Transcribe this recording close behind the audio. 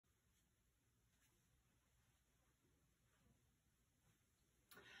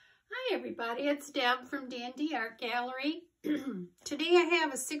Hi everybody, it's Deb from Dandy Art Gallery. Today I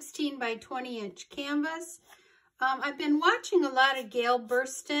have a 16 by 20 inch canvas. I've been watching a lot of Gail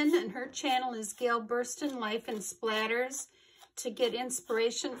Burstyn, and her channel is Gail Burstyn Life and Splatters, to get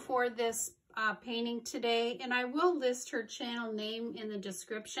inspiration for this painting today. And I will list her channel name in the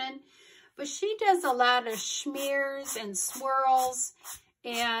description. But she does a lot of smears and swirls,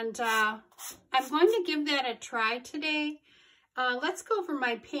 and I'm going to give that a try today. Let's go over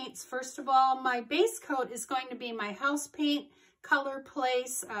my paints. First of all, my base coat is going to be my house paint,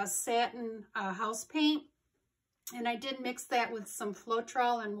 ColorPlace satin house paint. And I did mix that with some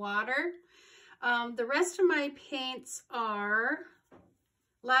Floetrol and water. The rest of my paints are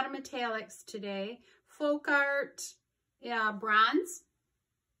a lot of metallics today. FolkArt Bronze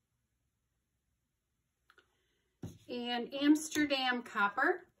and Amsterdam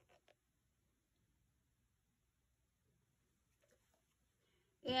Copper.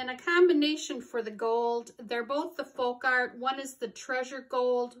 And a combination for the gold. They're both the FolkArt. One is the Treasure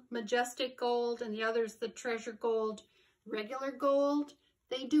Gold, Majestic Gold, and the other is the Treasure Gold, Regular Gold.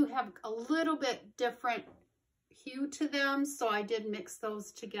 They do have a little bit different hue to them, so I did mix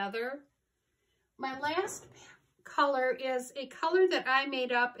those together. My last color is a color that I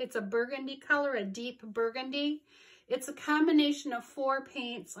made up. It's a burgundy color, a deep burgundy. It's a combination of 4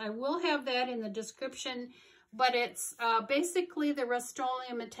 paints. I will have that in the description. But it's basically the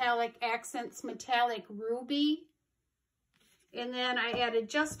Rustoleum Metallic Accents Metallic Ruby. And then I added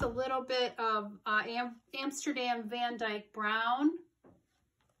just a little bit of Amsterdam VanDyke Brown,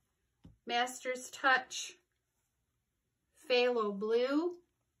 Master's Touch Phthalo Blue,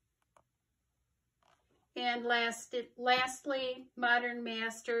 and lastly, Modern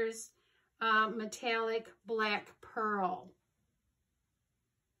Masters Metallic Black Pearl.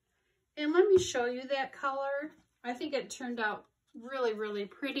 And let me show you that color. I think it turned out really, really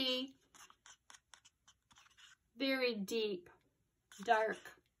pretty. Very deep, dark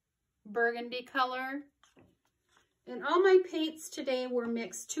burgundy color. And all my paints today were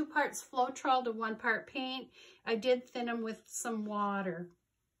mixed 2 parts Floetrol to 1 part paint. I did thin them with some water.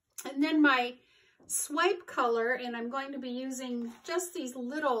 And then my swipe color, and I'm going to be using just these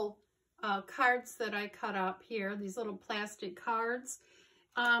little cards that I cut up here, these little plastic cards.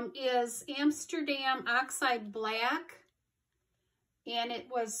 Is Amsterstam Oxide Black, and it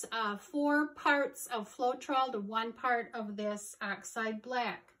was 4 parts of Floetrol to 1 part of this Oxide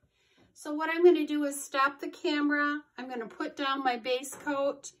Black. So what I'm going to do is stop the camera. I'm going to put down my base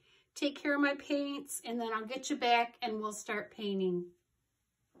coat, take care of my paints, and then I'll get you back and we'll start painting.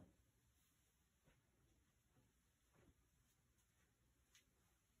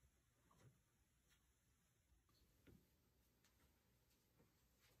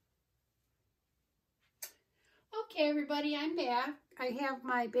 Okay, everybody, I'm back. I have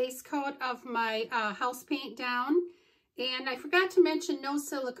my base coat of my house paint down, and I forgot to mention no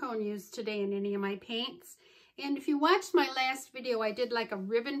silicone used today in any of my paints. And if you watched my last video, I did like a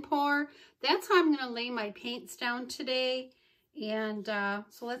ribbon pour. That's how I'm going to lay my paints down today. And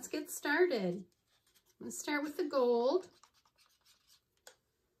so let's get started. Let's start with the gold.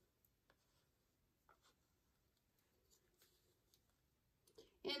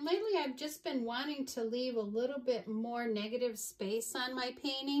 And lately I've just been wanting to leave a little bit more negative space on my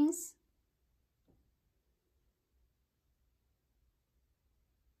paintings.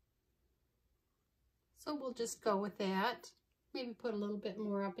 So we'll just go with that. Maybe put a little bit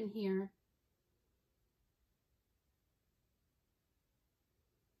more up in here.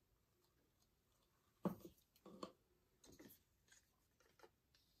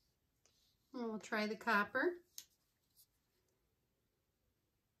 And we'll try the copper.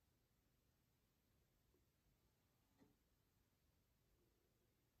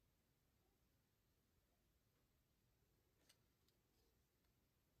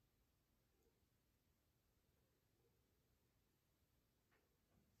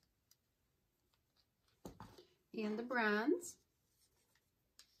 And the bronze.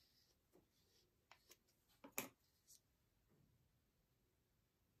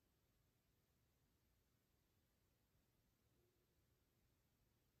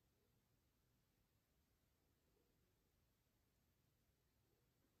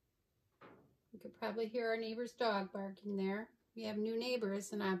 You could probably hear our neighbor's dog barking there. We have new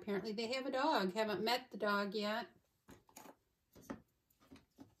neighbors, and apparently they have a dog. Haven't met the dog yet.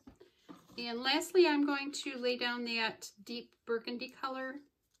 And lastly, I'm going to lay down that deep burgundy color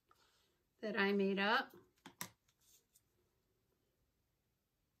that I made up.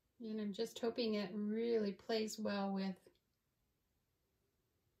 And I'm just hoping it really plays well with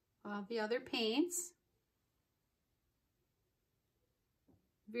all the other paints.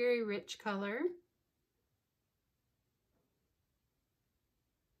 Very rich color.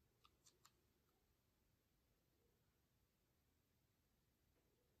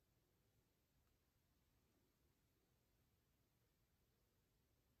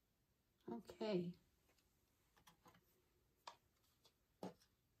 Okay.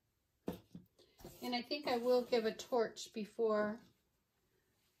 And I think I will give a torch before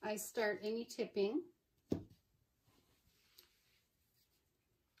I start any tipping.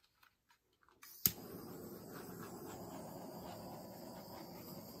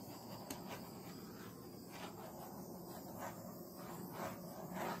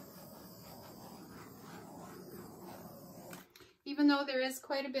 Even though there is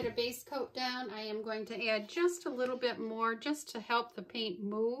quite a bit of base coat down, I am going to add just a little bit more just to help the paint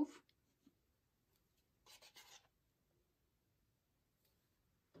move.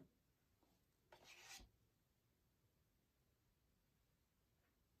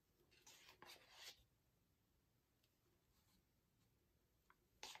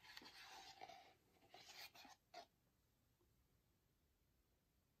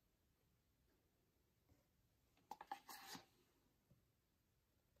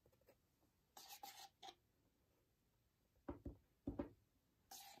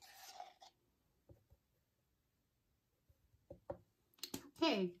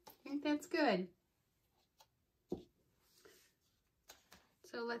 Okay, I think that's good.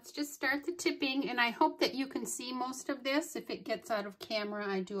 So let's just start the tipping, and I hope that you can see most of this. If it gets out of camera,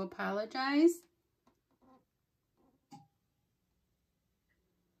 I do apologize.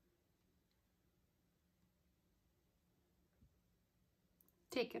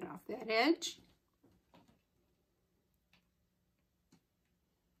 Take it off that edge.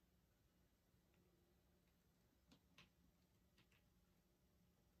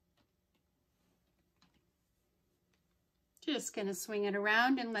 Just going to swing it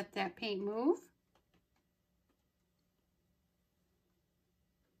around and let that paint move.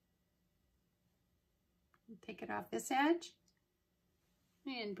 Take it off this edge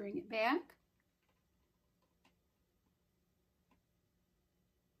and bring it back.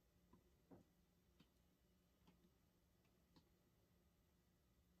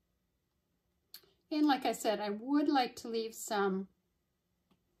 And like I said, I would like to leave some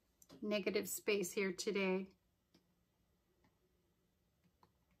negative space here today.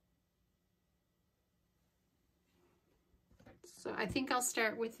 So I think I'll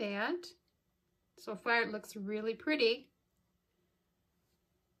start with that. So far it looks really pretty.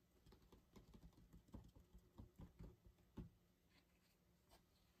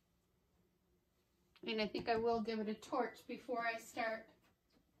 And I think I will give it a torch before I start.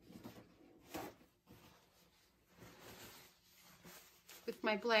 With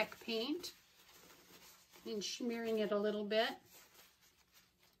my black paint and smearing it a little bit.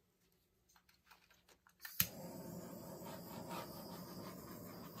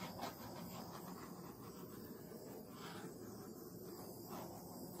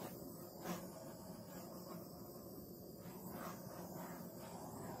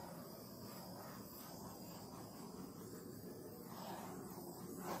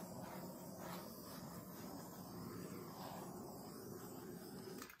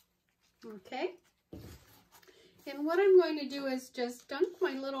 Okay, and what I'm going to do is just dunk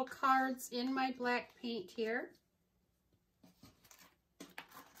my little cards in my black paint here.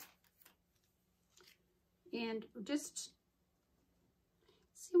 And just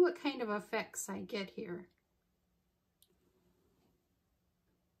see what kind of effects I get here.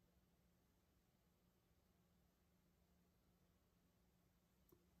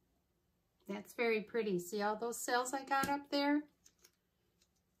 That's very pretty. See all those cells I got up there?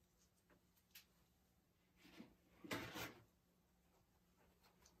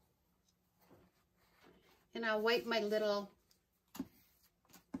 And I'll wipe my little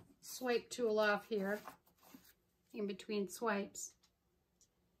swipe tool off here in between swipes.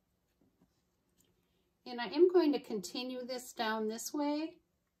 And I am going to continue this down this way.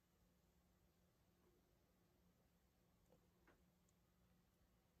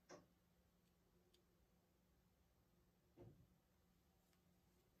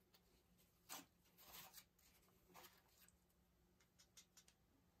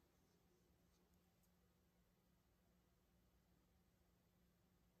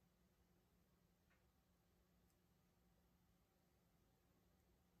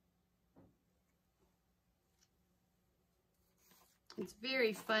 It's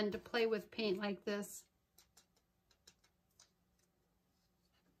very fun to play with paint like this.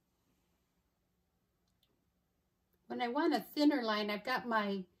 When I want a thinner line, I've got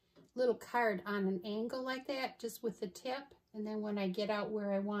my little card on an angle like that, just with the tip. And then when I get out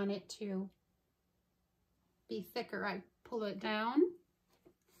where I want it to be thicker, I pull it down.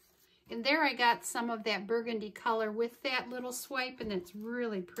 And there I got some of that burgundy color with that little swipe, and it's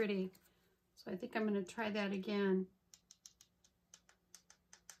really pretty. So I think I'm going to try that again.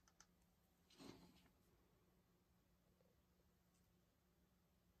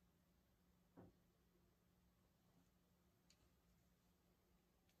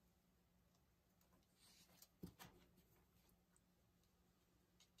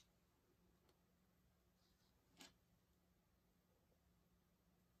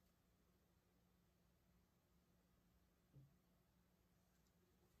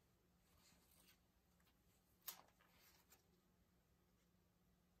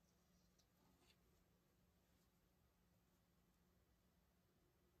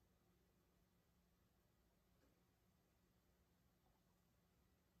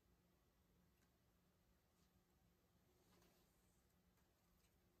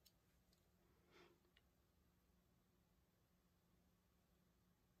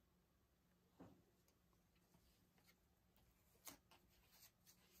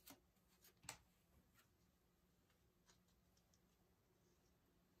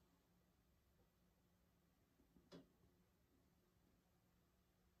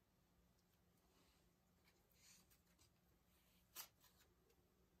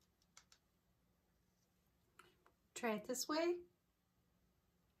 Try it this way.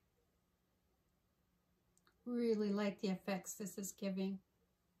 Really like the effects this is giving.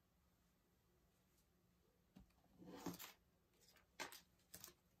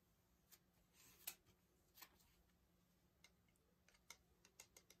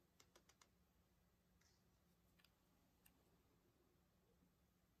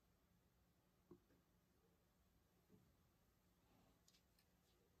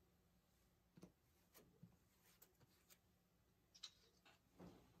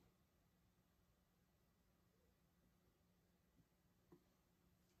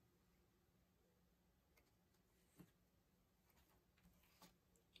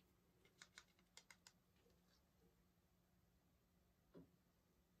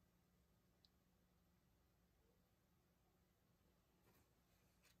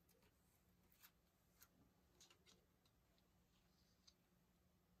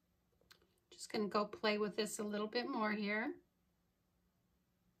 Just going to go play with this a little bit more here.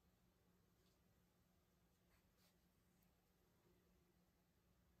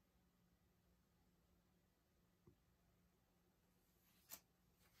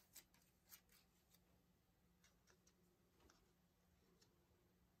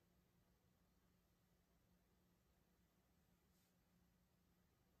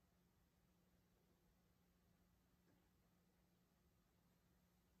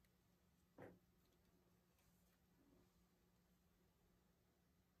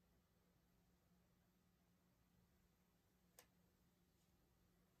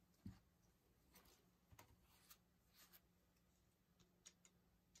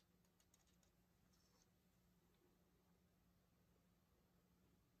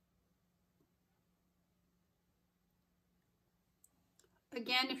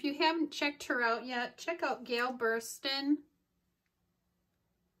 Again, if you haven't checked her out yet, check out Gail Burstyn,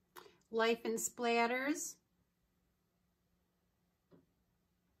 Life and Splatters.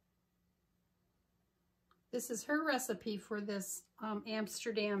 This is her recipe for this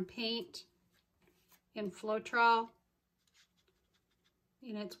Amsterdam paint in Floetrol.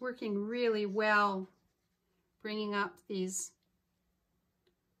 And it's working really well, bringing up these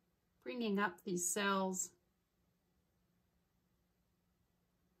cells.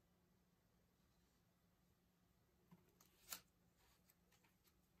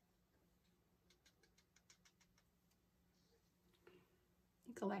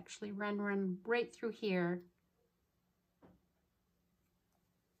 I think I'll actually run right through here.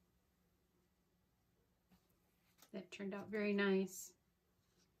 That turned out very nice.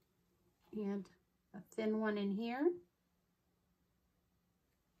 And a thin one in here.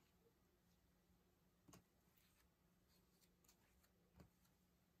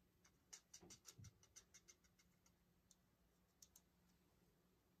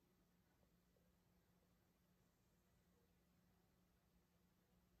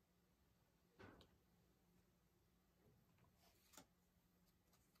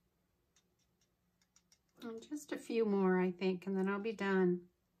 And just a few more, I think, and then I'll be done.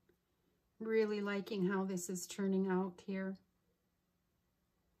 Really liking how this is turning out here.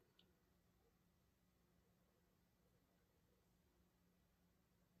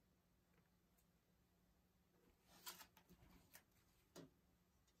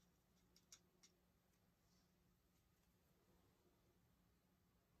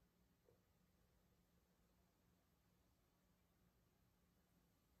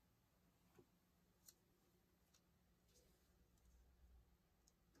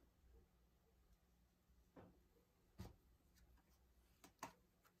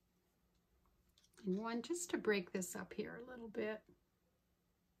 And one just to break this up here a little bit.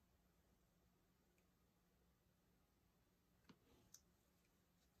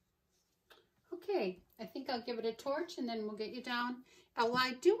 Okay, I think I'll give it a torch and then we'll get you down. Well,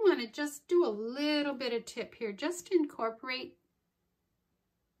 I do want to just do a little bit of tip here, just to incorporate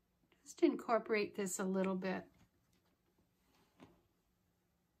this a little bit.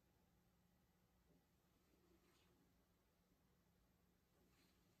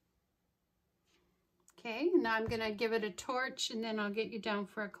 Okay, now I'm going to give it a torch and then I'll get you down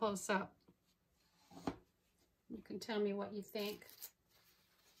for a close-up. You can tell me what you think.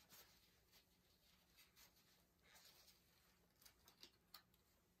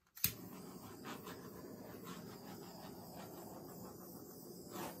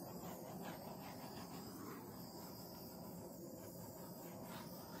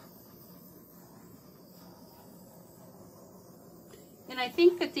 And I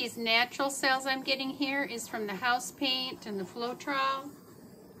think that these natural cells I'm getting here is from the house paint and the Floetrol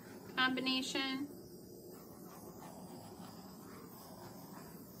combination.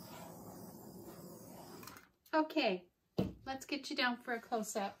 Okay, let's get you down for a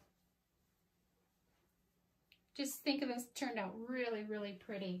close-up. Just think of this, turned out really, really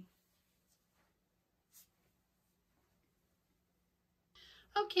pretty.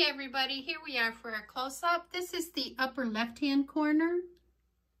 Okay, everybody, here we are for our close-up. This is the upper left-hand corner.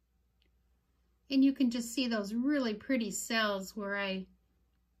 And you can just see those really pretty cells where I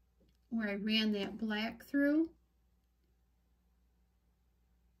ran that black through.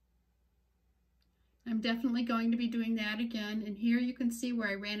 I'm definitely going to be doing that again. And here you can see where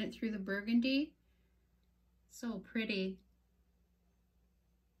I ran it through the burgundy. So pretty.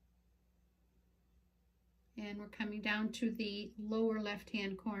 And we're coming down to the lower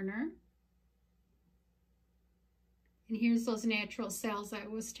left-hand corner. And here's those natural cells I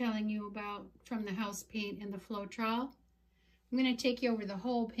was telling you about from the house paint and the Floetrol. I'm going to take you over the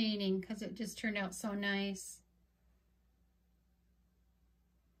whole painting because it just turned out so nice.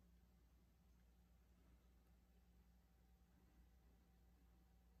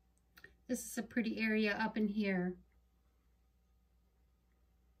 This is a pretty area up in here.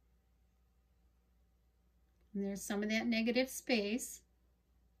 And there's some of that negative space.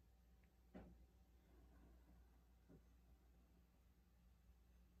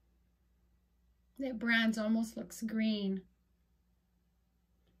 That bronze almost looks green.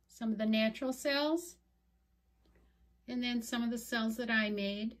 Some of the natural cells. And then some of the cells that I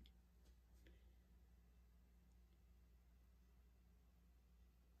made.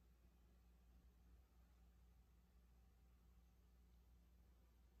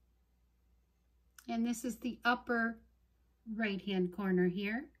 And this is the upper right-hand corner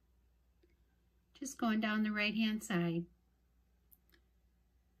here. Just going down the right-hand side.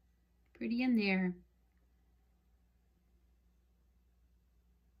 Pretty in there.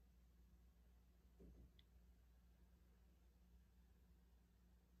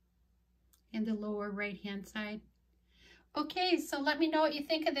 And the lower right-hand side. Okay, so let me know what you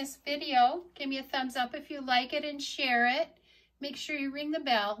think of this video. Give me a thumbs up if you like it and share it. Make sure you ring the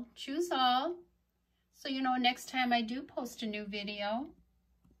bell. Choose all, so you know next time I do post a new video.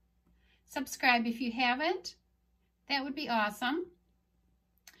 Subscribe if you haven't. That would be awesome.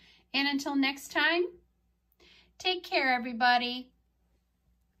 And until next time, take care, everybody.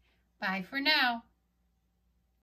 Bye for now.